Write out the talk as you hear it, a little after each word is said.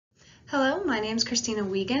Hello, my name is Christina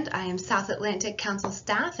Wiegand. I am South Atlantic Council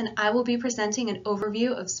staff, and I will be presenting an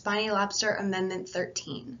overview of Spiny Lobster Amendment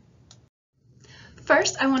 13.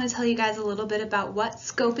 First, I want to tell you guys a little bit about what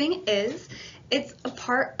scoping is. It's a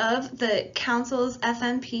part of the Council's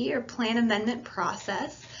FMP or Plan Amendment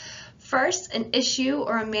process. First, an issue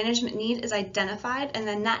or a management need is identified, and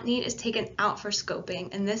then that need is taken out for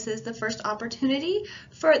scoping. And this is the first opportunity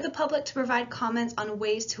for the public to provide comments on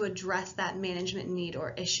ways to address that management need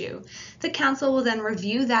or issue. The Council will then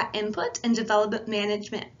review that input and develop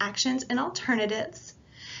management actions and alternatives.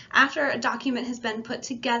 After a document has been put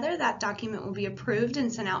together, that document will be approved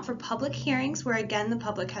and sent out for public hearings, where again the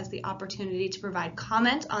public has the opportunity to provide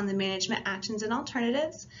comment on the management actions and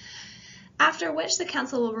alternatives. After which the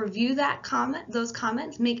Council will review those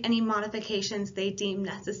comments, make any modifications they deem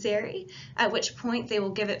necessary, at which point they will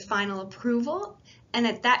give it final approval, and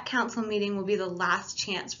at that Council meeting will be the last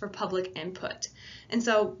chance for public input. And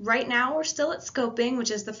so right now we're still at scoping, which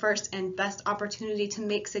is the first and best opportunity to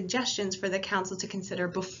make suggestions for the Council to consider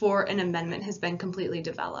before an amendment has been completely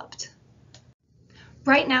developed.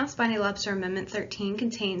 Right now, Spiny Lobster Amendment 13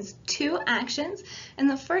 contains two actions, and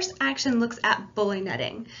the first action looks at bully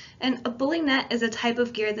netting. And a bully net is a type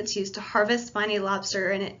of gear that's used to harvest spiny lobster,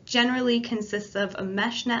 and it generally consists of a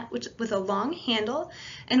mesh net with a long handle,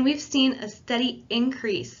 and we've seen a steady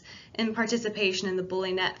increase in participation in the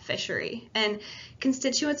bully net fishery. And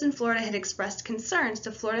constituents in Florida had expressed concerns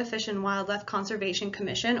to Florida Fish and Wildlife Conservation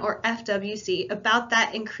Commission, or FWC, about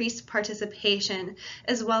that increased participation,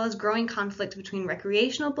 as well as growing conflict between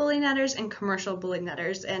recreational bully netters and commercial bully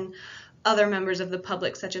netters and other members of the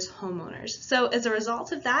public, such as homeowners. So as a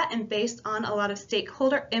result of that, and based on a lot of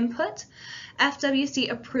stakeholder input, FWC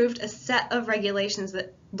approved a set of regulations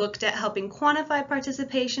that looked at helping quantify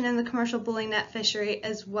participation in the commercial bully net fishery,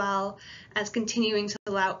 as well as continuing to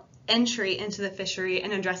allow entry into the fishery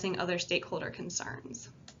and addressing other stakeholder concerns.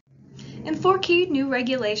 And 4 key new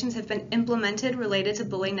regulations have been implemented related to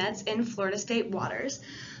bully nets in Florida state waters.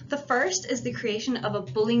 The first is the creation of a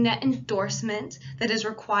bully net endorsement that is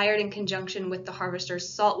required in conjunction with the harvester's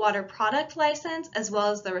saltwater product license, as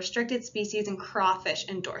well as the restricted species and crawfish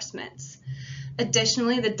endorsements.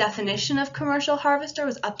 Additionally, the definition of commercial harvester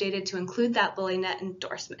was updated to include that bully net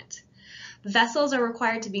endorsement. Vessels are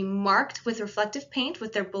required to be marked with reflective paint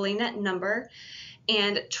with their bully net number,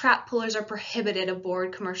 and trap pullers are prohibited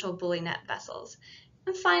aboard commercial bully net vessels.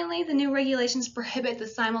 And finally, the new regulations prohibit the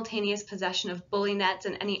simultaneous possession of bully nets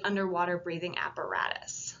and any underwater breathing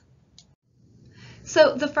apparatus.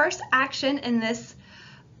 So the first action in this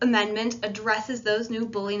amendment addresses those new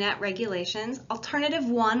bully net regulations. Alternative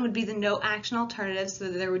 1 would be the no action alternative, so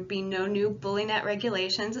there would be no new bully net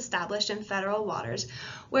regulations established in federal waters,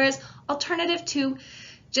 whereas alternative 2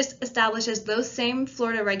 just establishes those same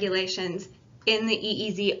Florida regulations in the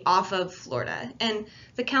EEZ off of Florida. And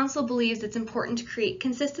the Council believes it's important to create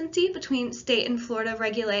consistency between state and Florida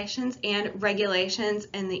regulations and regulations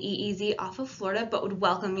in the EEZ off of Florida, but would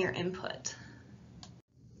welcome your input.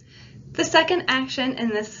 The second action in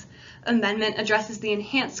this amendment addresses the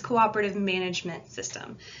enhanced cooperative management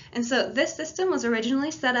system. And so this system was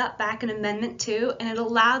originally set up back in Amendment 2, and it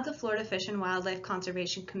allowed the Florida Fish and Wildlife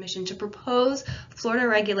Conservation Commission to propose Florida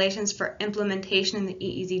regulations for implementation in the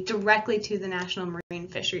EEZ directly to the National Marine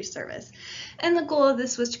Fisheries Service. And the goal of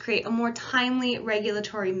this was to create a more timely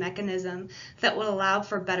regulatory mechanism that would allow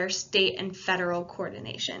for better state and federal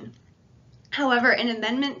coordination. However, in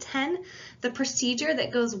Amendment 10, the procedure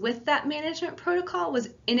that goes with that management protocol was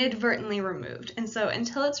inadvertently removed. And so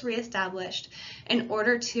until it's reestablished, in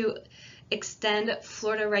order to extend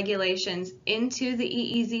Florida regulations into the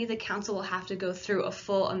EEZ, the Council will have to go through a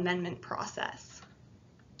full amendment process.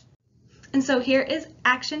 And so here is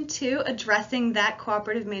Action 2 addressing that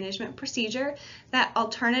cooperative management procedure. That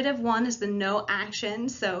Alternative 1 is the no action,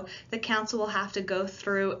 so the Council will have to go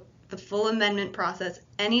through the full amendment process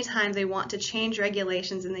anytime they want to change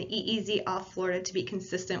regulations in the EEZ off Florida to be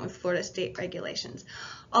consistent with Florida state regulations.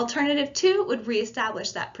 Alternative 2 would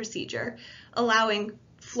reestablish that procedure, allowing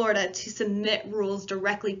Florida to submit rules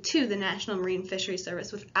directly to the National Marine Fisheries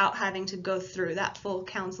Service without having to go through that full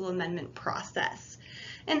Council amendment process.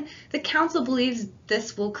 And the Council believes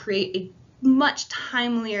this will create a much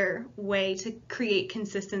timelier way to create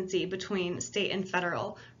consistency between state and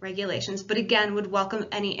federal regulations, but again would welcome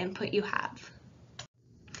any input you have.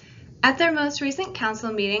 At their most recent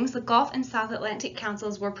Council meetings, the Gulf and South Atlantic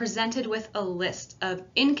Councils were presented with a list of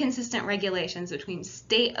inconsistent regulations between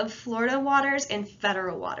state of Florida waters and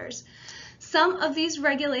federal waters. Some of these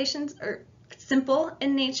regulations are simple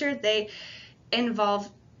in nature. They involve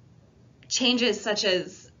changes such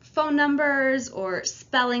as phone numbers or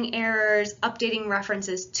spelling errors, updating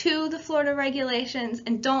references to the Florida regulations,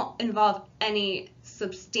 and don't involve any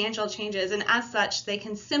substantial changes, and as such they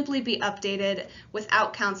can simply be updated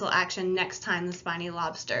without council action next time the Spiny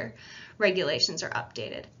Lobster regulations are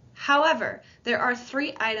updated. However, there are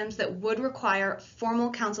 3 items that would require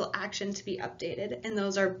formal council action to be updated, and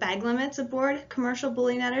those are bag limits aboard commercial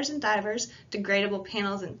bully netters and divers, degradable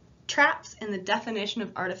panels and traps, and the definition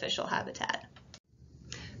of artificial habitat.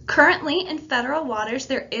 Currently, in federal waters,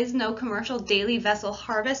 there is no commercial daily vessel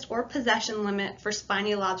harvest or possession limit for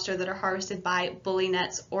spiny lobster that are harvested by bully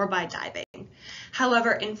nets or by diving.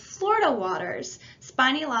 However, in Florida waters,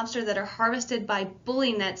 spiny lobster that are harvested by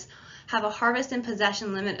bully nets have a harvest and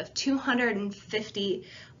possession limit of 250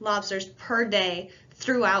 lobsters per day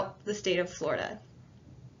throughout the state of Florida.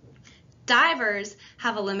 Divers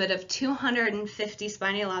have a limit of 250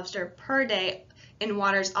 spiny lobster per day in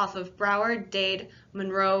waters off of Broward, Dade,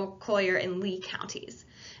 Monroe, Collier, and Lee counties.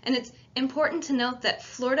 And it's important to note that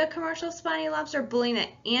Florida commercial spiny lobster, bully net,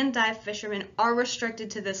 and dive fishermen are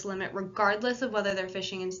restricted to this limit regardless of whether they're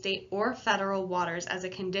fishing in state or federal waters as a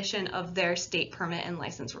condition of their state permit and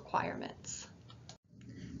license requirements.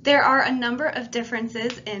 There are a number of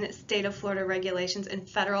differences in state of Florida regulations and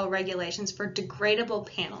federal regulations for degradable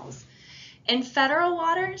panels. In federal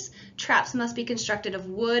waters, traps must be constructed of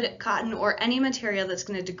wood, cotton, or any material that's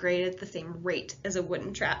going to degrade at the same rate as a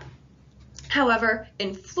wooden trap. However,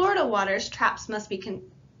 in Florida waters,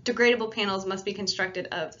 degradable panels must be constructed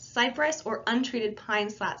of cypress or untreated pine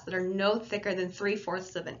slats that are no thicker than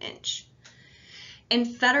 3/4 of an inch. In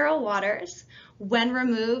federal waters, when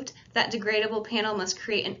removed, that degradable panel must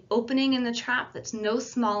create an opening in the trap that's no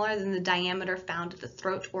smaller than the diameter found at the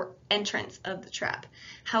throat or entrance of the trap.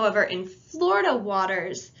 However, in Florida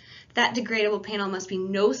waters, that degradable panel must be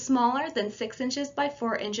no smaller than 6 inches by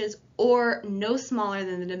 4 inches or no smaller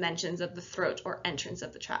than the dimensions of the throat or entrance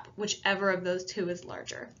of the trap, whichever of those two is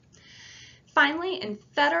larger. Finally, in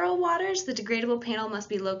federal waters, the degradable panel must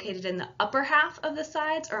be located in the upper half of the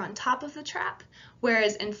sides or on top of the trap,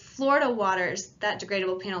 whereas in Florida waters, that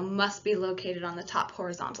degradable panel must be located on the top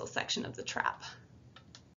horizontal section of the trap.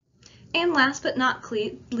 And last but not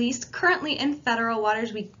least, currently in federal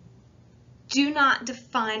waters, we do not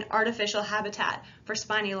define artificial habitat for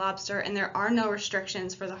spiny lobster, and there are no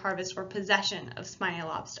restrictions for the harvest or possession of spiny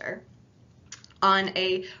lobster on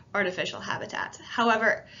an artificial habitat.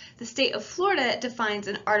 However, the state of Florida defines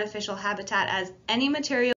an artificial habitat as any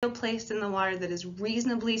material placed in the water that is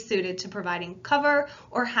reasonably suited to providing cover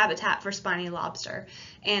or habitat for spiny lobster.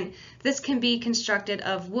 And this can be constructed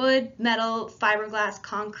of wood, metal, fiberglass,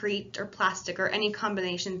 concrete, or plastic, or any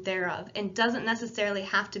combination thereof, and doesn't necessarily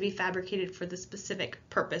have to be fabricated for the specific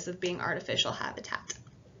purpose of being artificial habitat.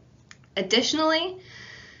 Additionally,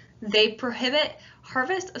 they prohibit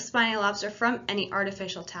harvest of spiny lobster from any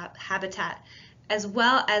artificial habitat, as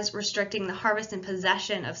well as restricting the harvest and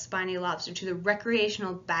possession of spiny lobster to the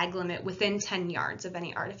recreational bag limit within 10 yards of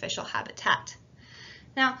any artificial habitat.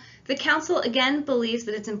 Now, the council again believes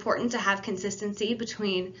that it's important to have consistency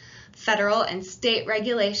between federal and state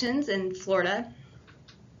regulations in Florida,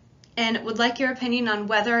 and would like your opinion on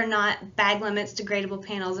whether or not bag limits, degradable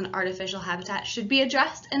panels, and artificial habitat should be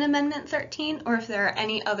addressed in Amendment 13, or if there are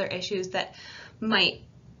any other issues that might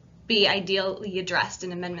be ideally addressed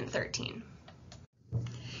in Amendment 13.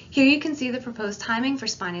 Here you can see the proposed timing for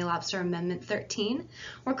Spiny Lobster Amendment 13.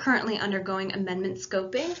 We're currently undergoing amendment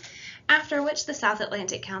scoping, after which the South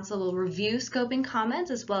Atlantic Council will review scoping comments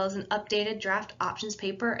as well as an updated draft options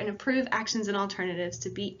paper and approve actions and alternatives to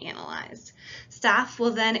be analyzed. Staff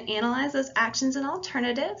will then analyze those actions and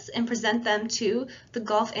alternatives and present them to the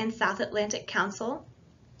Gulf and South Atlantic Council.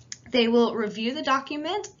 They will review the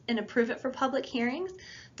document and approve it for public hearings.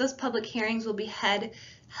 Those public hearings will be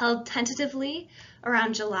held tentatively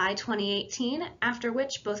around July 2018, after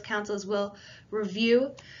which both councils will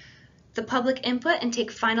review the public input and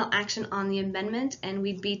take final action on the amendment, and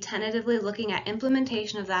we'd be tentatively looking at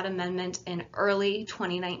implementation of that amendment in early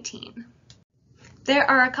 2019. There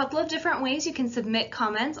are a couple of different ways you can submit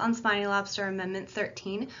comments on Spiny Lobster Amendment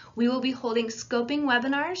 13. We will be holding scoping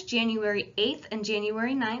webinars January 8th and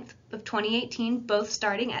January 9th of 2018, both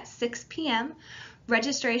starting at 6 p.m.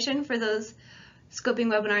 Registration for those scoping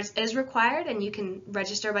webinars is required, and you can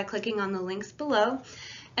register by clicking on the links below.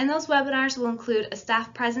 And those webinars will include a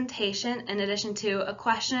staff presentation in addition to a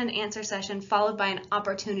question and answer session followed by an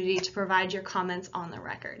opportunity to provide your comments on the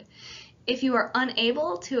record. If you are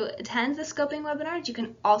unable to attend the scoping webinars, you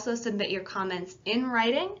can also submit your comments in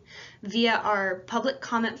writing via our public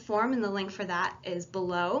comment form, and the link for that is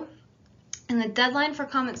below. And the deadline for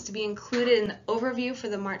comments to be included in the overview for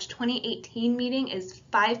the March 2018 meeting is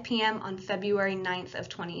 5 p.m. on February 9th of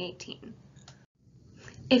 2018.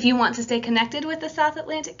 If you want to stay connected with the South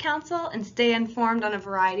Atlantic Council and stay informed on a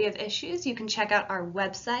variety of issues, you can check out our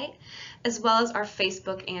website as well as our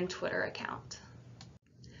Facebook and Twitter account.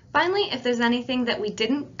 Finally, if there's anything that we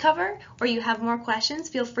didn't cover or you have more questions,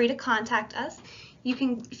 feel free to contact us. If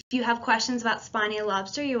you have questions about Spiny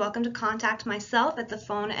Lobster, you're welcome to contact myself at the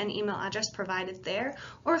phone and email address provided there.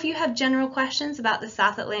 Or if you have general questions about the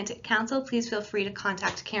South Atlantic Council, please feel free to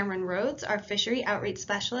contact Cameron Rhodes, our Fishery Outreach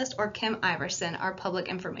Specialist, or Kim Iverson, our Public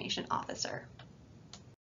Information Officer.